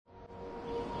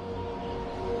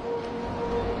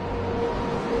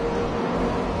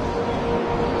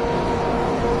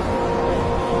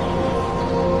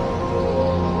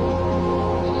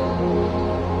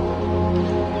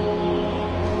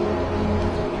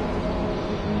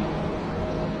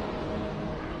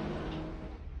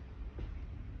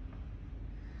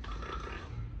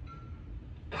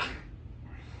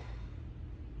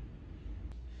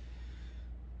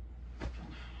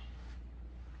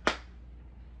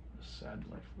sad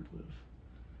life we live.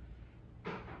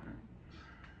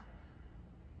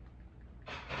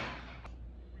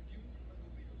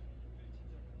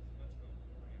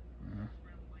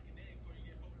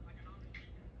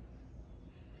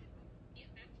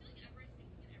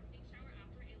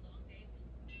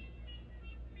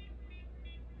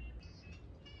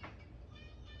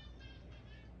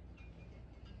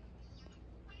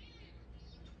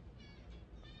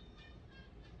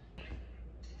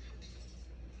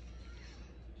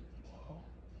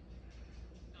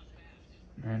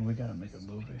 Man, we gotta make a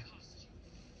movie.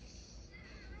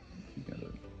 You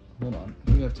gotta, hold on,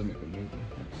 we have to make a movie.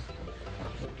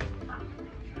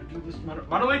 Gotta do this, Manolito!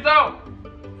 Manolito!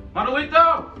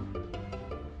 Manolito!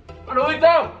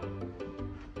 Manolito!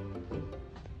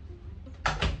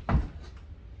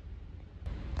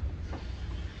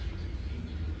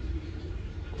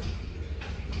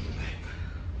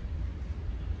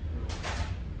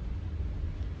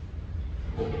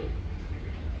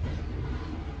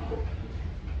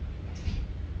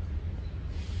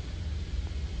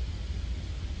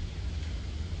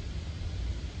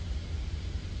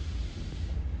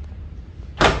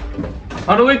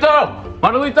 Manolito!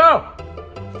 Manolito!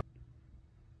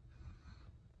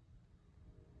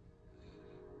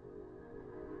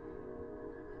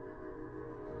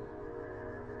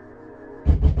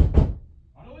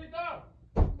 Manolito!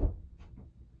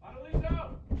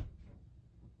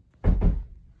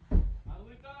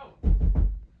 Manolito!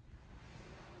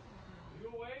 Are you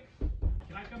awake?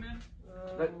 Can I come in?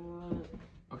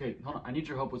 Okay, hold on. I need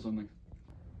your help with something.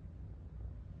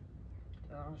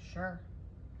 Sure.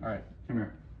 All right, come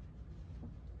here.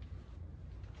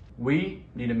 We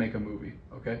need to make a movie,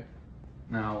 okay?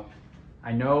 Now,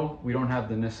 I know we don't have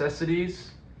the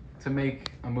necessities to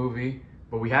make a movie,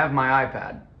 but we have my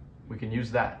iPad. We can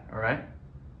use that, all right?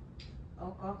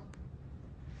 Okay.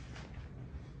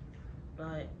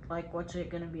 But, like, what's it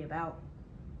gonna be about?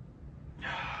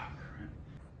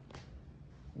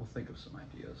 We'll think of some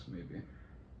ideas, maybe.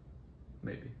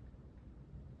 Maybe.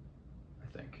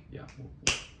 I think, yeah.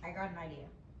 I got an idea.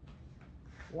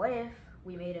 What if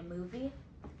we made a movie?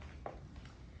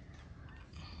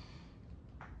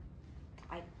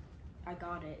 I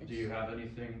got it. Do you have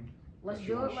anything? Let's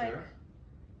do it like,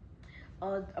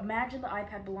 imagine the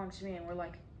iPad belongs to me, and we're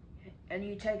like, and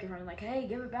you take it from me, like, hey,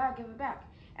 give it back, give it back.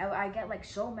 And I get like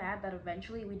so mad that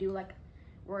eventually we do like,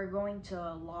 we're going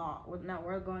to law. No,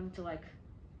 we're going to like,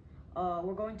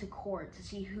 we're going to court to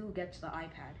see who gets the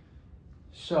iPad.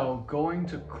 So, going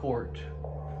to court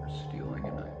for stealing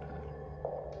an iPad.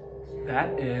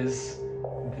 That is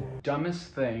the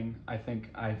dumbest thing I think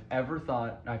I've ever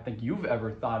thought, I think you've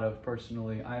ever thought of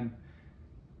personally. I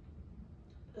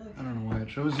don't know why I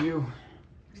chose you.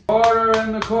 Order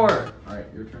in the court! Alright,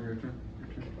 your turn, your turn, your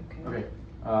turn. Okay,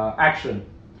 action.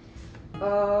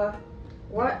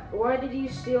 Why did you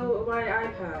steal my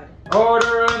iPad?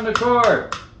 Order in the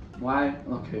court! Why?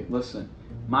 Okay, listen.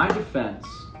 My defense,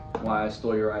 why I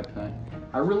stole your iPad,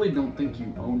 I really don't think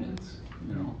you own it,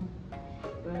 you know?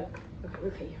 But,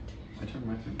 okay. My turn,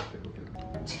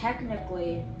 okay.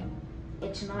 Technically,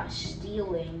 it's not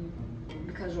stealing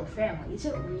because we're family. Is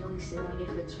it really stealing if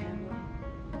it's family?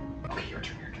 Okay, your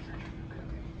turn.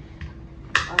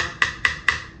 Okay.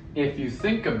 If you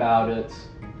think about it,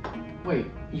 wait,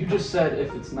 you just said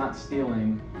if it's not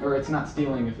stealing, or it's not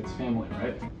stealing if it's family,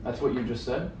 right? That's what you just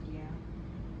said? Yeah.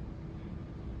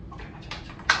 Okay,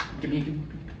 give me.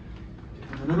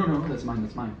 No, that's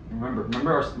mine.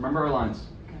 Remember our lines.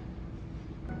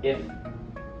 If,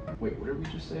 wait, what did we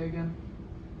just say again?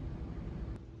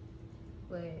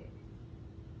 Wait,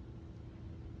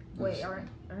 are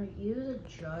you the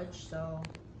judge, so?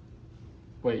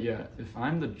 Wait, yeah, if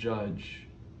I'm the judge,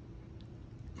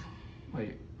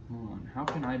 wait, hold on, how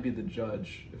can I be the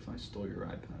judge if I stole your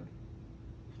iPad?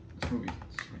 This movie,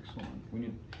 hold on, we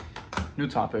need, new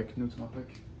topic.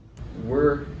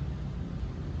 We're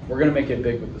gonna make it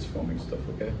big with this filming stuff,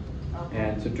 okay?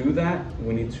 And to do that,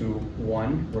 we need to,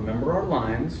 1, remember our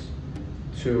lines,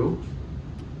 2,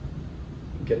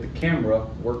 get the camera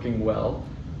working well,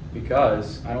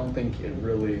 because I don't think it didn't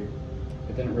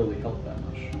really help that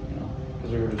much, you know?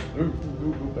 Because we were just,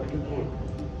 back and forth.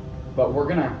 But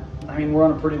we're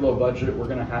on a pretty low budget, we're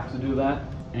gonna have to do that,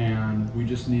 and we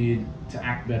just need to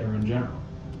act better in general,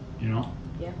 you know?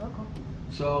 Yeah, okay.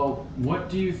 So, what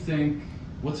do you think,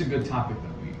 what's a good topic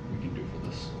that we can do for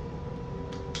this?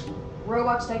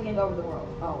 Robots taking over the world.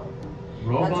 Oh, wait.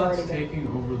 Robots taking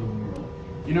over the world.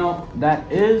 You know,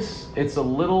 it's a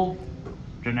little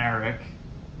generic,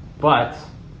 but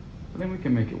I think we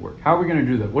can make it work. How are we gonna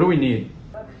do that? What do we need?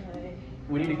 Okay.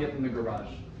 We need to get in the garage.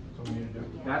 That's what we need to do.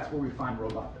 That's where we find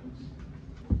robot things.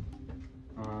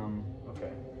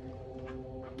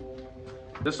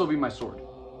 This will be my sword.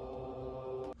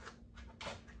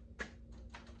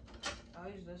 I'll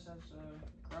use this as a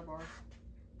crowbar.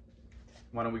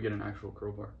 Why don't we get an actual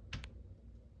crowbar?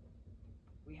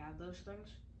 We have those things?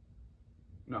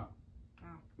 No.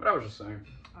 Oh. But I was just saying.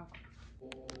 Oh.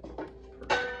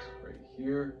 Perfect. Right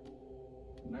here.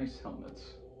 Nice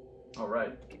helmets. All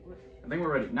right. I think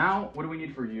we're ready. Now, what do we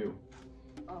need for you?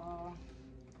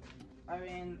 I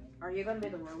mean, are you gonna be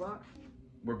the robot?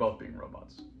 We're both being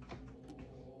robots.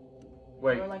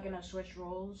 Wait. We're like gonna switch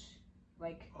roles,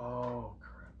 like. Oh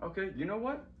crap. Okay. You know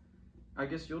what? I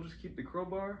guess you'll just keep the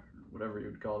crowbar, whatever you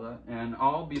would call that, and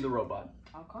I'll be the robot.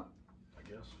 Okay. I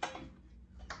guess.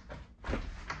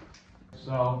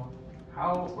 So,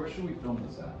 where should we film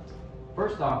this at?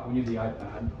 First off, we need the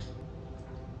iPad.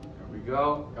 There we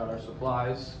go. Got our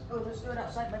supplies. Oh, let's do it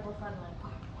outside like we're friendly.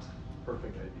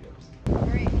 Perfect idea.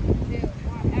 3, 2,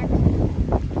 1, action.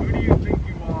 Who do you think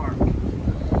you are?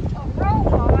 A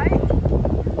robot?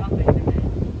 You're nothing to me.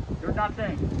 You're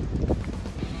nothing.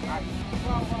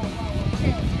 Whoa,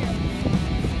 chill.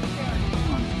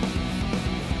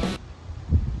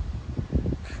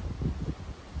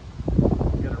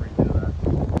 We gotta redo that.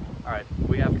 All right,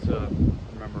 we have to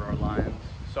remember our lines.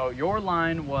 So your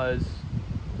line was,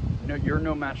 no, you're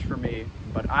no match for me,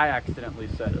 but I accidentally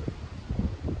said it.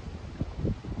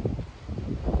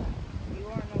 You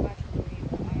are no match for me,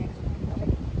 but I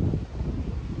accidentally.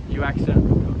 You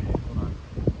accidentally, okay, hold on.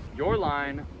 Your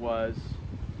line was,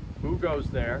 who goes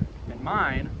there? And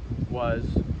mine was,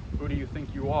 who do you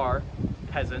think you are,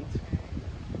 peasant?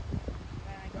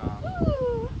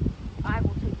 Woo! I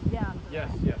will take you down. Yes.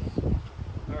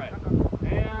 All right.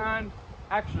 And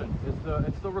action.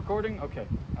 It's still recording? Okay.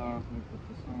 Let me put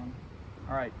this on.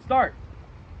 All right, start.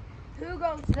 Who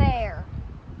goes there?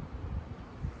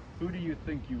 Who do you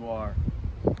think you are,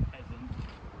 peasant?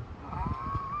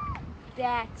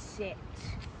 That's it.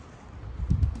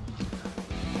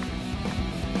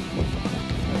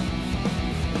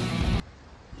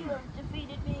 You have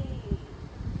defeated me.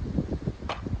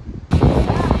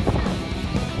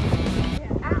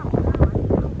 Ow. I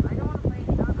don't want to play. I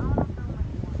don't want to film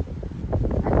anymore.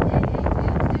 Hey,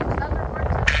 stop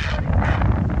recording.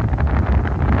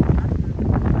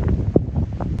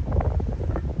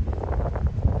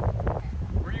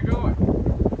 Where are you going?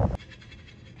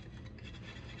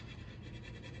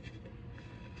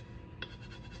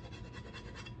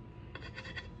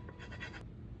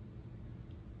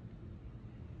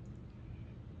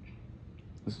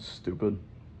 This is stupid.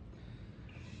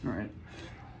 All right.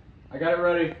 I got it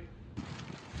ready.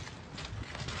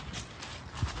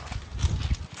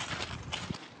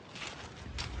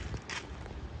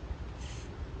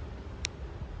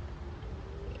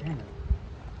 Damn it.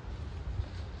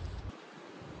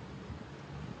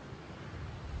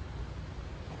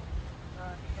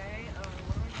 Okay, what do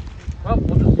we do? Well,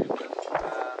 we'll just use this. We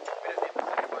didn't need this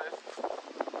anyway.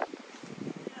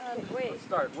 Wait. Let's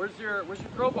start. Where's your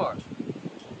crowbar? And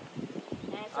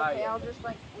it's Ah, okay, yeah. we'll just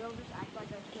act like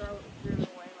I threw it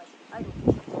away, like, I don't.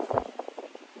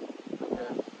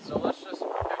 Okay. So let's just,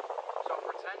 okay. So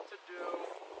pretend to do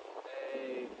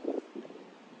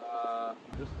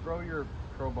just throw your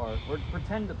crowbar, or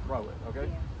pretend to throw it, okay?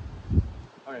 Yeah.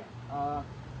 Okay.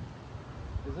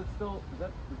 Is it still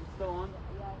on?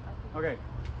 Yeah, I think.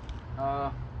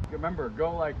 Okay. Remember,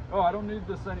 go like, oh, I don't need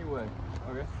this anyway.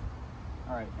 Okay.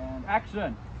 All right, and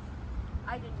action.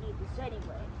 I didn't need this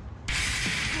anyway.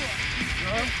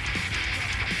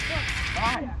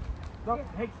 Fine. Look,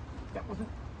 hey, that wasn't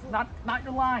not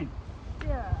your line.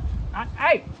 Yeah.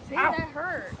 Hey. See, Ow. that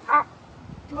hurt. Ow.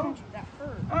 Told you that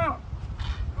hurt.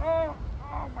 Oh,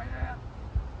 my head.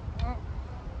 Oh.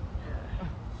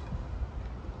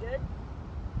 Good?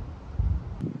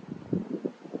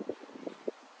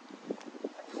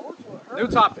 I told you it hurt. New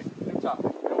topic.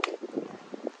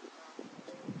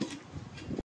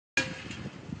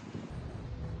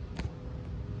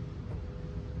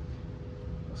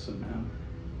 Listen, man.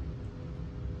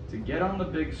 To get on the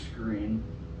big screen,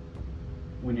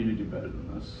 we need to do better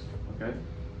than this, okay?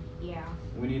 Yeah.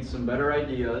 We need some better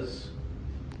ideas,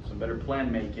 some better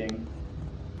plan making,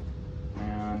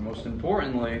 and most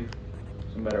importantly,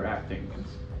 some better acting.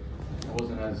 'Cause that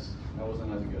wasn't as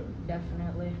good.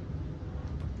 Definitely.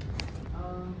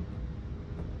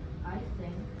 I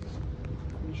think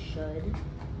we should.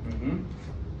 Mm-hmm.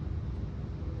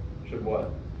 Should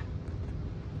what?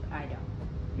 I don't.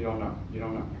 You don't know.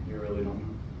 You really don't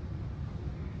know.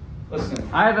 Listen,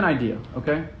 I have an idea,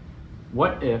 okay?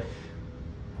 What if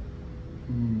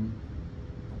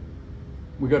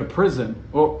we go to prison?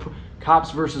 Or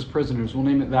cops versus prisoners. We'll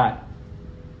name it that.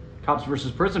 Cops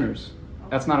versus prisoners.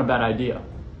 That's not a bad idea.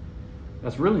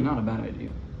 That's really not a bad idea.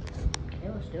 Okay,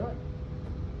 let's do it.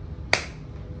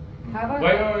 How about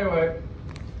Wait.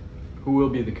 Who will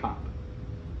be the cop?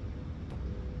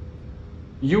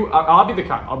 You. I'll be the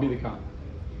cop. I'll be the cop.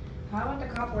 How about the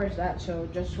cop wears that? So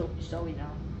we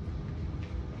know.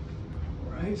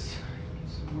 Right.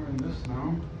 I'm wearing this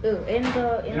now. Ooh,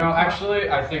 You know, actually,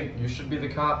 I think you should be the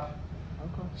cop.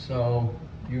 Okay. So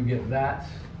you get that.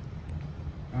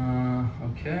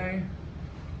 Okay.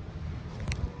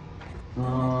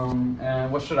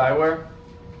 And what should I wear?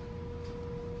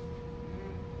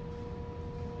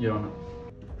 You don't know.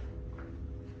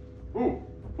 Ooh,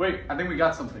 wait, I think we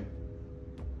got something.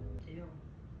 Ew.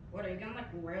 What, are you gonna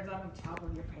like wear that on top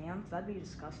of your pants? That'd be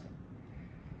disgusting.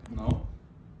 No.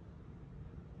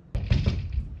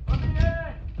 Let me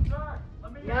in! Sir,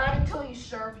 let me in! Not until you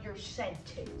serve your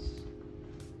sentence.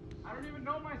 I don't even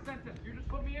know my sentence. You just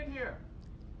put me in here.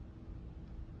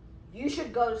 You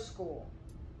should go to school.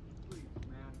 Please,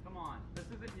 man, come on. This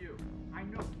isn't you. I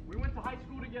know. We went to high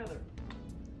school together.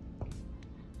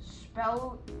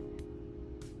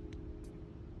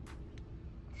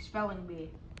 Spelling bee.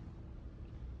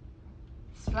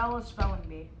 Spell a spelling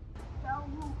bee. Spell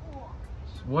root.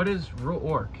 What is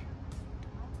roork?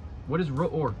 What is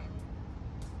roork?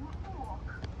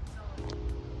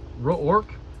 Roork?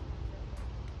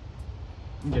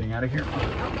 I'm getting out of here.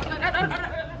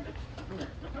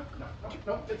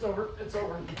 No, it's over. It's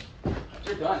over.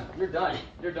 You're done. You're done.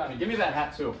 You're done. Give me that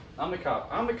hat too. I'm the cop.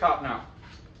 I'm the cop now.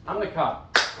 I'm the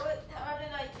cop. What? How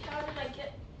did I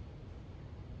get?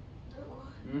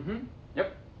 Mm-hmm.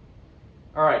 Yep.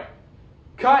 All right.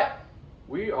 Cut.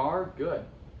 We are good.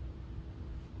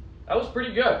 That was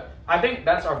pretty good. I think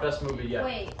that's our best movie yet.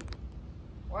 Wait.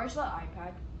 Where's the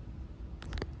iPad?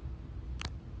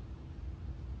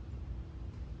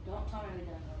 Don't tell me we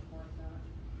didn't record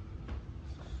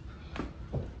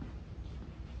that.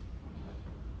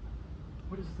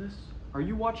 What is this? Are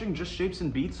you watching Just Shapes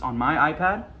and Beats on my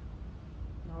iPad?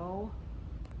 No.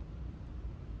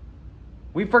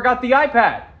 We forgot the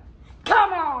iPad.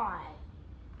 Come on!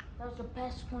 That was the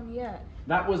best one yet.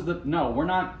 That was the... No, we're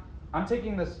not... I'm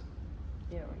taking this...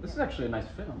 Yeah, This is actually a nice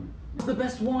film. It's the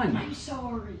best one. I'm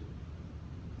sorry.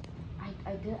 I'm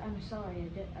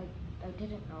sorry. I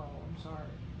didn't know. I'm sorry.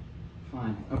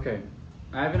 Fine. Okay.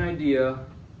 I have an idea,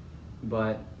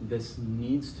 but this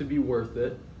needs to be worth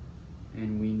it.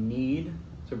 And we need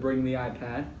to bring the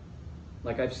iPad.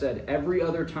 Like I've said every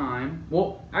other time.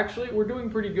 Well, actually, we're doing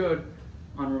pretty good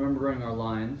on remembering our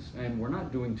lines, and we're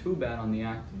not doing too bad on the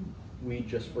acting. We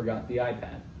just forgot the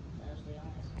iPad. That was the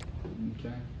honest.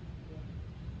 Okay.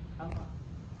 Okay.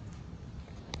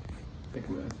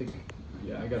 I think,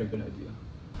 yeah, I got a good idea.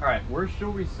 All right, where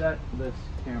should we set this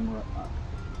camera up?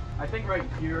 I think right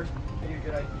here would be a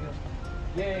good idea.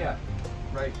 Yeah.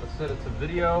 Right, let's set it to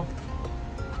video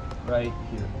right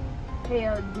here.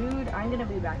 Hey, dude, I'm gonna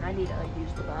be back. I need to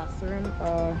use the bathroom.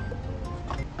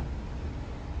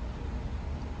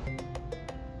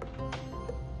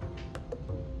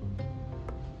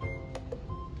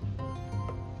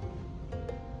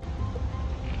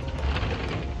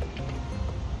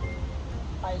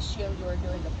 I assumed you were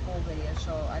doing the pool video,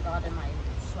 so I got in my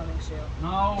swimming suit.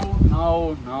 No.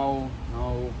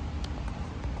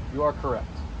 You are correct.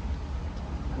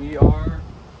 We are,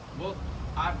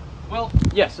 well,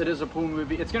 yes, it is a pool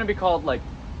movie. It's gonna be called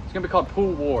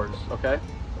Pool Wars, okay?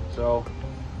 So,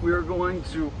 we're going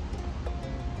to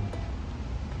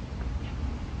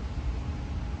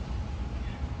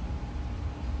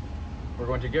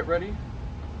get ready.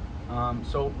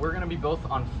 So we're gonna be both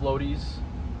on floaties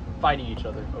fighting each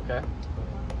other, okay?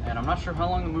 And I'm not sure how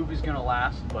long the movie's gonna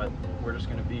last, but we're just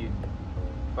gonna be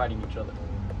fighting each other.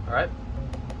 All right?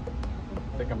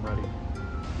 I think I'm ready.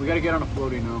 We gotta get on a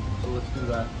floaty now, so let's do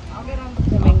that. I'll get on the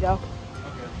flamingo. Okay.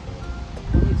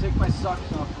 Let me take my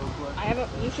socks off real quick.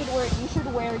 You should wear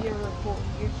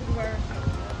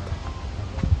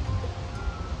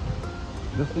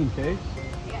Just in case?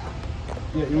 Yeah.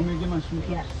 Yeah, you want me to get my swim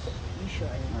trunks? Yes, you should.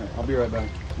 Alright, I'll be right back.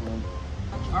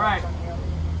 Alright.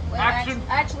 Wait, Action.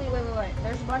 Actually, wait.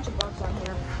 There's a bunch of bugs on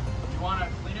here. You wanna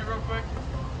clean it real quick?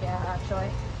 Yeah, actually.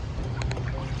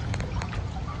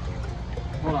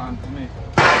 Hold on, let me.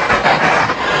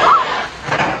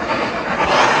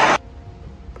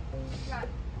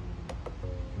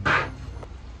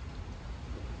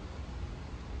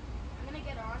 I'm gonna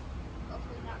get on.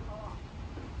 Hopefully not fall off.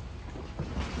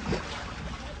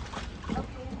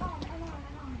 Okay, I'm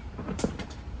on.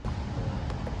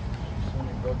 So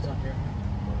many bugs on here.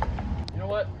 You know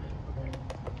what?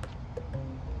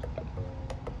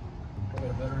 I got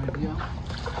a better idea.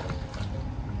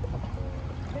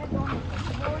 I'm gonna go on the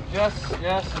board. Yes,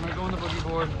 yes, I'm gonna go on the boogie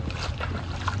board.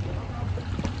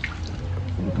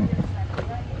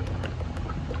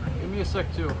 Give me a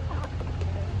sec too.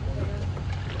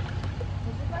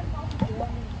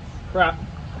 Crap.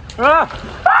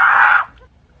 Ah! Ah!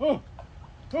 Oh!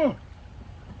 Oh!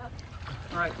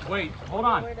 Alright, wait, hold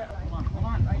on. Hold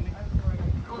on.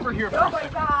 Over here. Oh my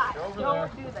god! Go over Don't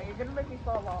there. do that. You're gonna make me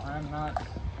fall off. I'm not.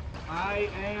 I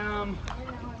am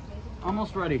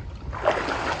almost ready.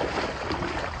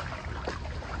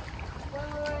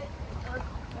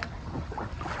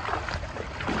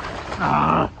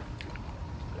 Ah!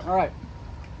 Alright.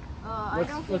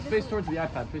 Let's face towards the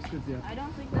iPad. Face towards the iPad. I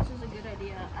don't think this is a good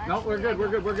idea. Actually, No, we're good. We're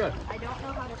good. We're good. I don't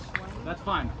know how to swim. That's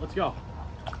fine. Let's go.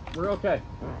 We're okay.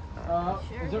 Sure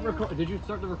Is it record? Did you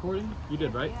start the recording? You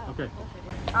did, right? Yeah, Okay.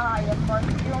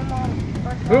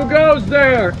 Who Who goes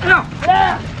there? Ow!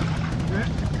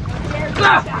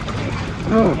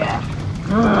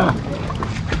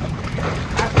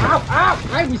 Ow!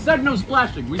 Hey, we said no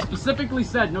splashing. We specifically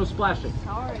said no splashing.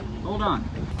 Sorry. Hold on.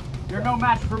 You're no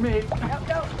match for me.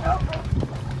 No.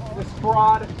 This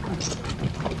fraud.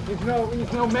 He's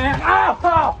no man. Ow!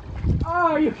 Oh!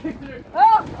 Oh, you kicked it.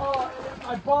 Oh,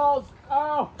 my balls.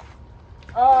 Oh.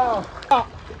 Oh. Oh.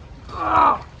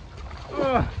 Oh.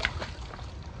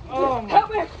 Oh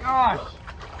my gosh.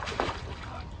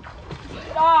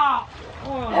 Ah.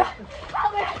 Oh.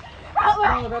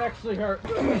 Oh, that actually hurt.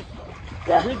 Did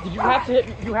you have to hit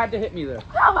me? You had to hit me there.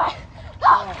 Oh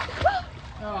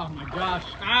my gosh.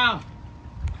 Ow.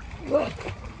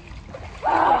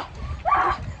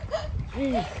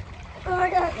 Jeez. Oh my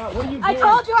god. What are you doing? I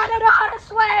told you I don't know how to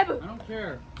swim. I don't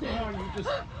care. No, you just...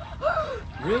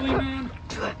 Really, man?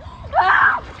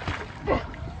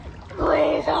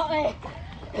 Please help me.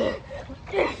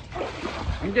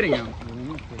 I'm getting out.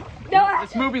 No.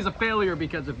 This movie's a failure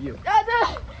because of you.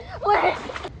 Please.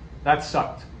 That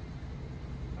sucked.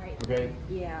 Right. Okay?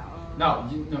 Yeah. No,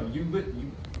 you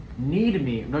need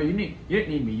me. No, you didn't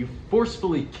need me. You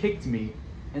forcefully kicked me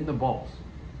in the balls,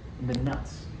 in the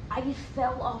nuts. I just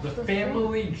fell off the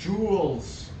family thing.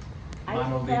 Jewels. I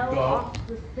fell off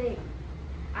the thing.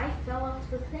 I fell off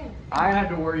the thing. I had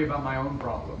to worry about my own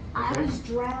problem. Okay? I was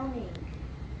drowning.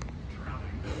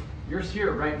 You're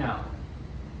here right now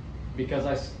because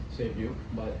I saved you,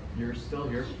 but you're still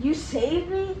here. You saved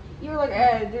me? You were like,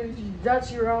 hey, dude,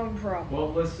 that's your own problem.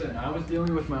 Well, listen, I was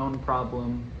dealing with my own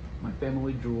problem. My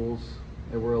family jewels,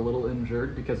 they were a little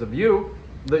injured because of you.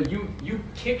 You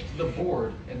kicked the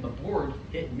board, and the board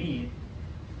hit me,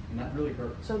 and that really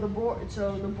hurt. So the board hit you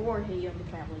on the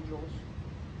family jewels.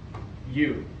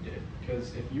 You did,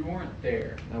 because if you weren't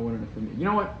there, that wouldn't have been me. You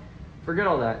know what? Forget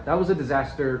all that. That was a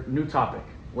disaster. New topic.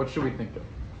 What should we think of?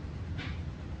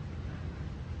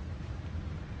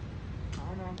 I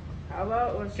don't know. How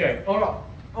about let's... Okay, hold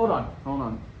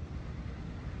on.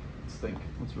 Let's think.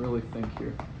 Let's really think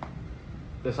here.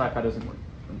 This iPad isn't working.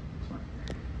 It's fine.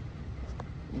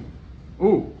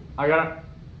 Ooh, I got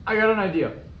an idea.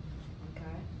 Okay.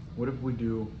 What if we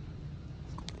do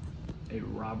a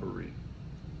robbery?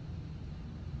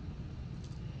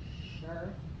 Sure.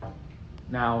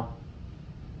 Now,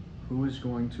 who is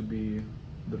going to be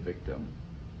the victim?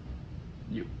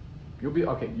 You. You'll be,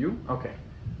 okay, you? Okay.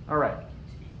 All right.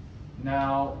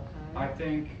 Now, Okay. I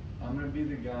think I'm gonna be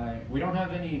the guy. We don't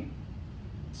have any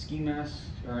ski masks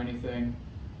or anything,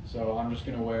 so I'm just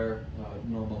gonna wear a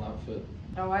normal outfit.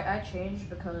 Oh, I changed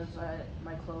because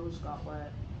my clothes got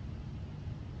wet.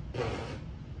 That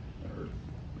hurt.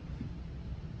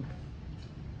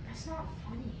 That's not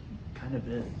funny. Kind of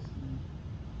is.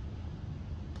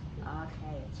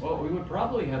 Okay. Well, we would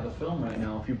probably have a film right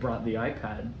now if you brought the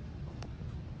iPad.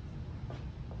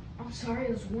 I'm sorry,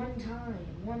 it was one time.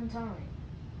 One time.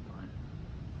 Fine.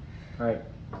 All right,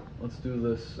 let's do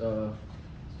this. Let's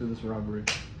do this robbery.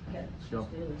 Okay, Let's go.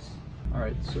 let's do this. All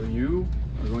right, so you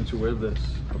are going to wear this,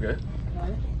 okay?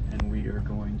 Okay. And we are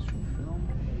going to film.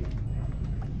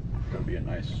 It's gonna be a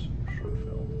nice short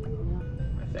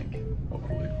film, I think.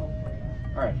 Hopefully.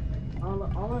 All right. All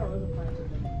our other plans have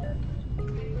been done.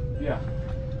 Yeah.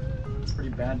 Pretty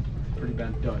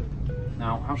bad dud.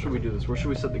 Now, how should we do this? Where should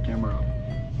we set the camera up?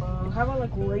 How about like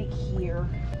right here?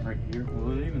 Right here?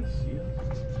 Will it even see it?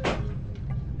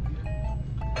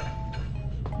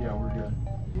 Yeah, we're good.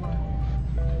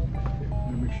 I'm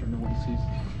gonna make sure no one sees.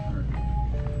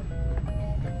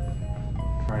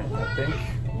 All right, I think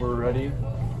we're ready.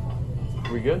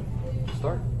 Are we good?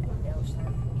 Start? Yeah, let's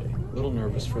start. Okay. A little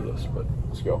nervous for this, but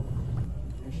let's go.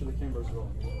 Make sure the camera's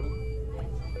rolling.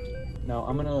 Now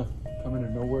I'm gonna come into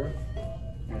nowhere,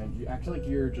 and you act like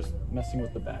you're just messing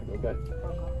with the bag, okay?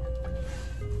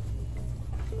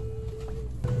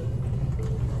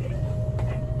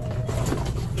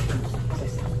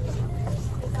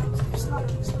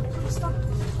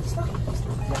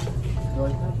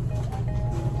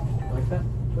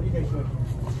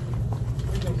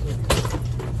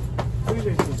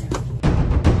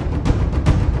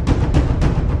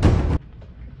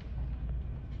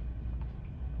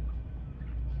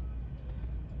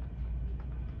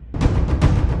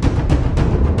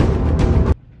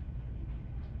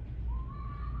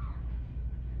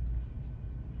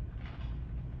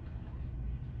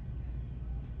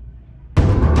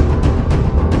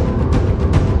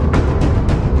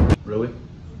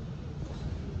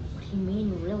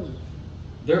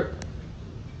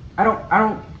 I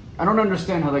don't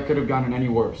understand how that could have gotten any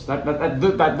worse. That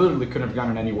literally couldn't have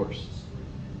gotten any worse.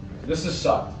 This has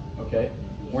sucked, okay?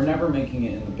 We're never making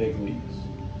it in the big leagues.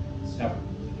 Never.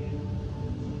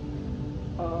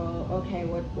 Okay,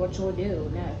 what shall we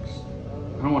do next?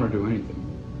 I don't want to do anything.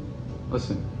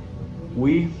 Listen, oh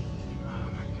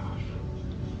my gosh.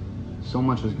 So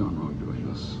much has gone wrong doing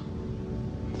this.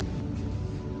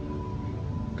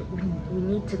 We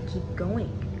need to keep going.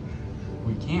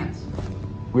 We can't.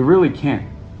 We really can't.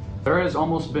 There has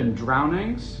almost been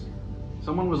drownings,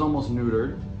 someone was almost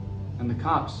neutered, and the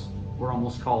cops were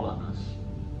almost called on us.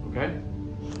 Okay?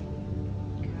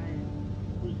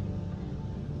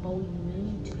 But we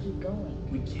need to keep going.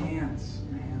 We can't,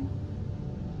 man.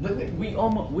 Look, you know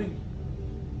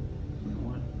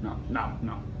what?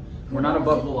 No. We're not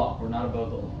above the law. We're not above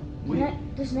the law.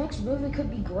 This next movie could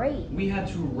be great. We had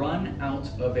to run out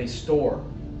of a store.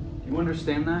 Do you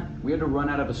understand that? We had to run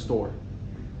out of a store.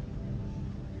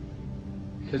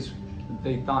 Because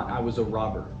they thought I was a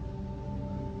robber.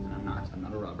 And I'm not. I'm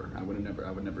not a robber. I would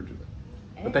never do that.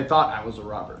 But they thought I was a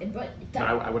robber. But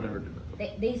I would never do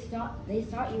that. They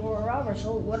thought you were a robber,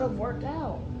 so it would have worked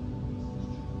out.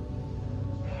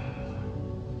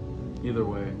 Either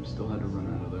way, we still had to run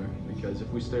out of there because if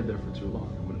we stayed there for too long,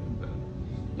 it would have been bad.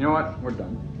 You know what? We're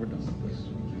done. We're done with this.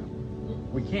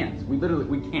 We can't. We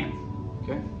can't.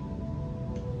 Okay?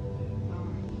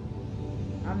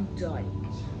 I'm done.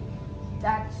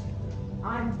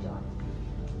 I'm done.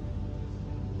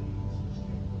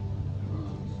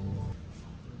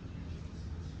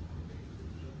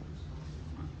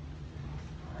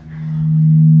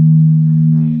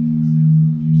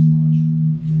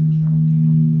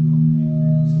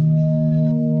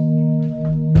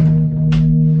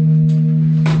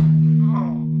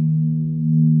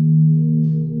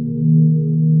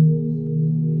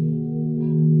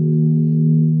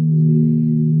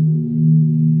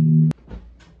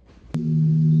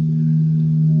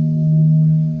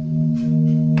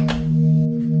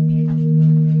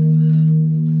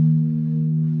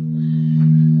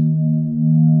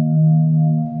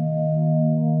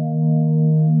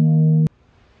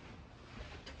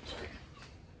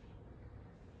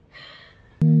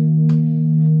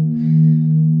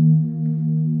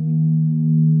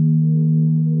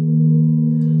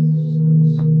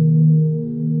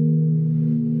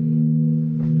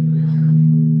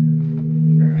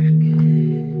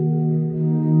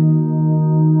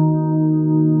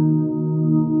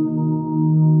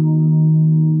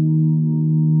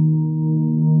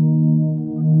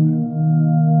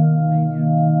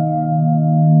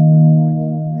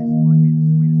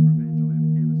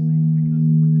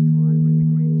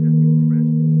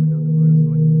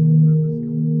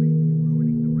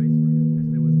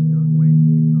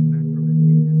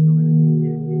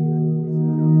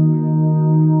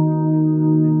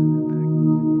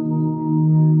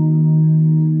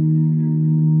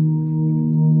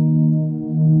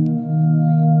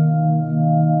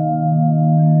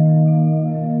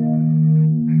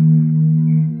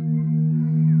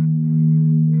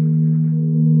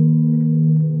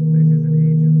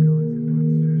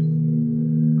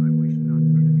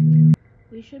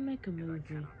 We should make a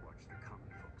movie.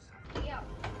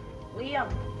 Liam.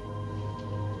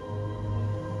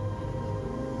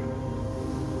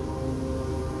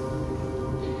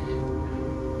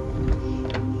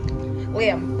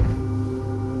 Liam,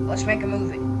 let's make a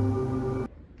movie.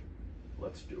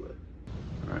 Let's do it.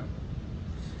 All right.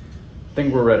 I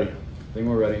think we're ready.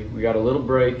 We got a little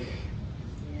break,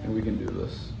 and we can do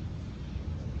this.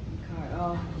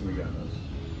 Okay, We got this.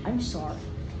 I'm sorry.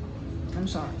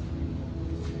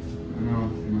 No.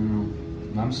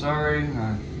 I'm sorry.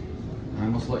 I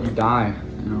almost let you die,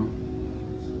 you know.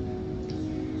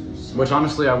 Which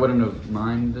honestly I wouldn't have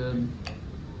minded.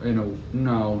 You know,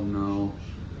 no.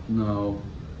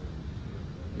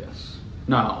 Yes.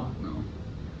 No.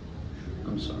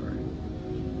 I'm sorry.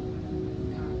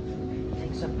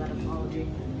 Accept that apology.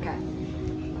 Okay.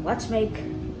 Let's make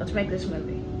this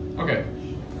movie. Okay.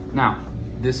 Now,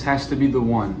 this has to be the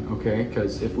one, okay?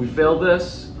 Because if we fail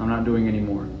this, I'm not doing any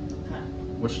more. Okay.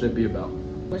 What should it be about?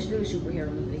 Let's do a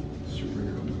superhero movie.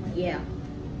 Superhero movie? Yeah.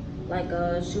 Like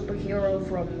a superhero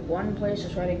from one place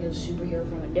is fighting a superhero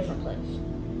from a different place.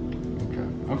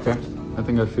 Okay. I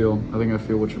think I feel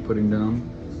what you're putting down.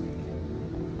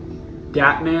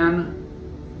 Gatman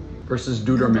versus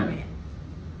Duderman.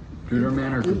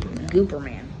 Duderman or Gooperman?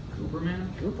 Gooperman. Gooperman?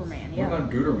 Gooperman, yeah. What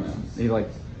about Duderman? He like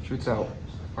shoots out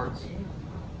parts.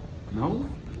 No?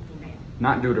 Gooperman.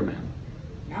 Not Duderman.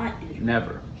 Not Gooperman.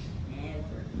 Never.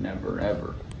 Never.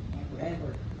 Ever. Never,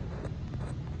 ever.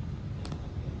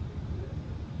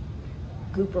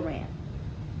 Gooperman.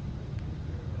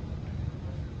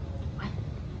 What?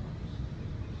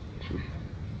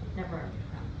 Never heard of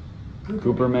that.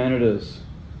 Gooperman it is.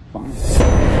 Fine.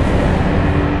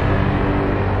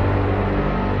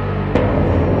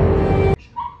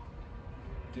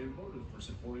 Their motive for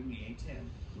supporting the A-10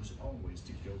 was always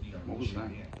to kill the What was that?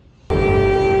 Army.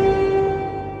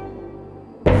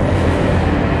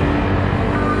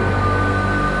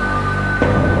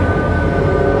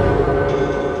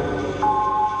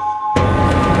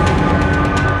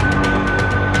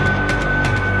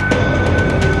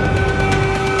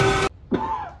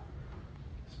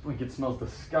 This blanket smells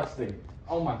disgusting.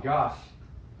 Oh my gosh.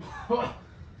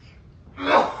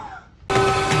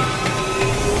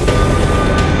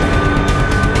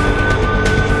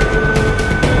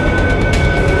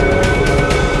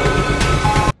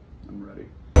 I'm ready.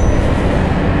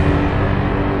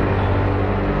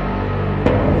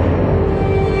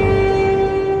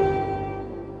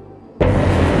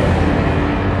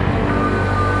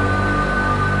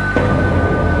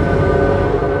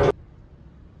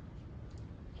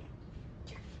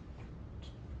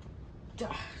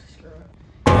 Screw it.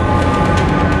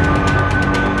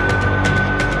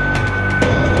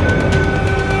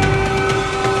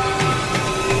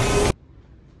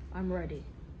 I'm ready.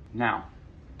 Now,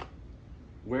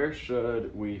 where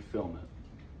should we film it?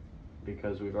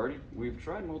 Because we've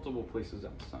tried multiple places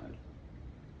outside.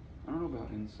 I don't know about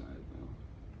inside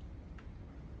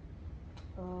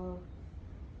though.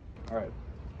 Alright,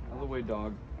 out of the way,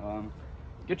 dog.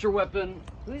 Get your weapon.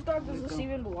 Whose dog does this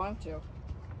even belong to?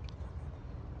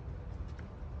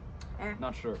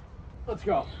 Not sure. Let's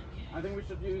go. I think we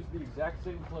should use the exact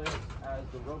same place as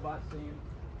the robot scene.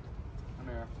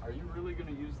 Amir, are you really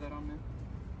gonna use that on me?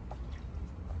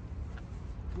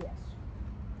 Yes.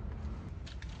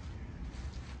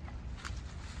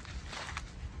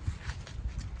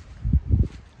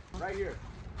 Right here.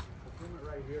 We'll film it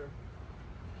right here.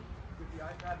 Get the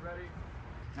iPad ready.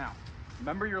 Now,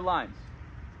 remember your lines.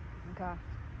 Okay.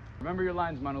 Remember your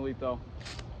lines, Manolito.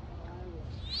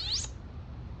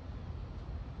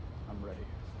 I'm ready.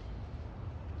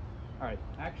 All right,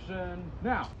 action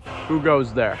now. Who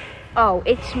goes there? Oh,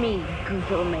 it's me,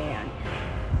 Gooperman.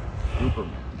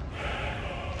 Gooperman.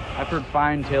 I've heard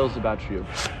fine tales about you,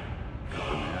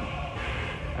 Gooperman.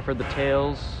 I've heard the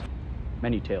tales,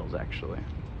 many tales actually.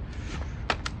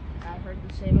 I heard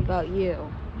the same about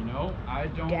you. You know, I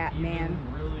don't Gatman. even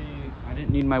really, I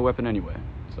didn't need my weapon anyway,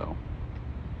 so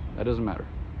that doesn't matter.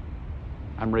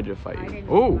 I'm ready to fight I you. didn't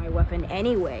Oh, use my weapon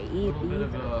anyway. a little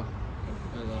bit of a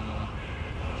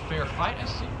fair fight, I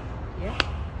see. Yeah.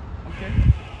 Okay.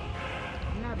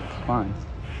 I'm not excited. Fine.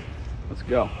 Let's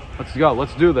go. Let's go.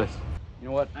 Let's do this. You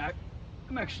know what?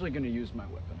 I'm actually going to use my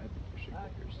weapon. I think we should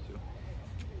get yours too.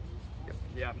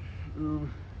 Yep.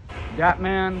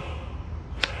 Gatman,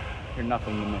 you're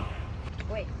nothing to me.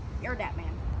 Wait, you're that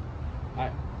man.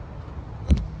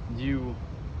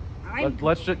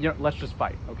 Let's just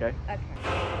fight, okay? Okay.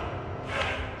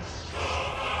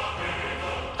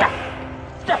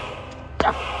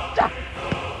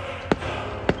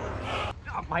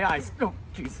 Oh, my eyes. Oh,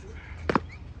 jeez.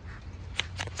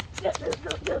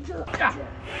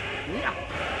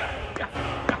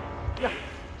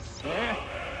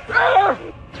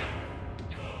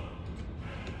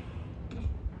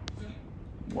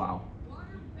 Wow.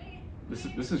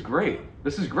 This is great.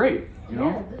 This is great. You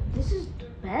know? This is the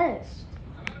best.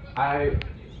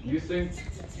 Do you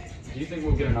think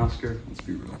we'll get an Oscar? Let's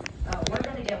be real. We're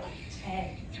gonna get like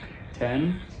 10.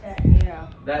 10? Yeah.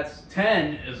 That's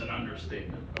 10 is an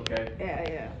understatement, okay?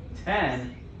 Yeah.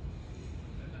 10,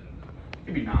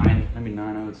 maybe 9. Maybe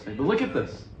 9, I would say. But look at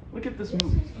this. Look at this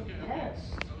movie. This is the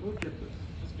best. Look at this.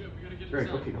 Great.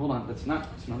 Okay, hold on. It's not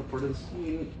a part of the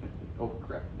scene. Oh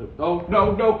crap. Oh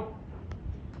no.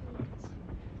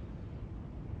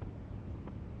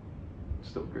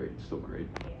 Still great. Still great.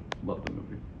 Love the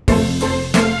movie.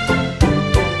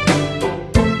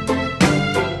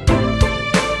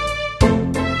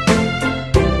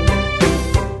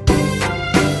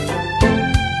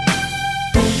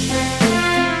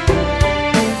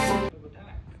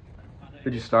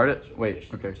 Did you start it? Wait,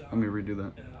 okay, let me redo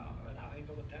that.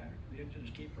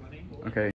 Okay.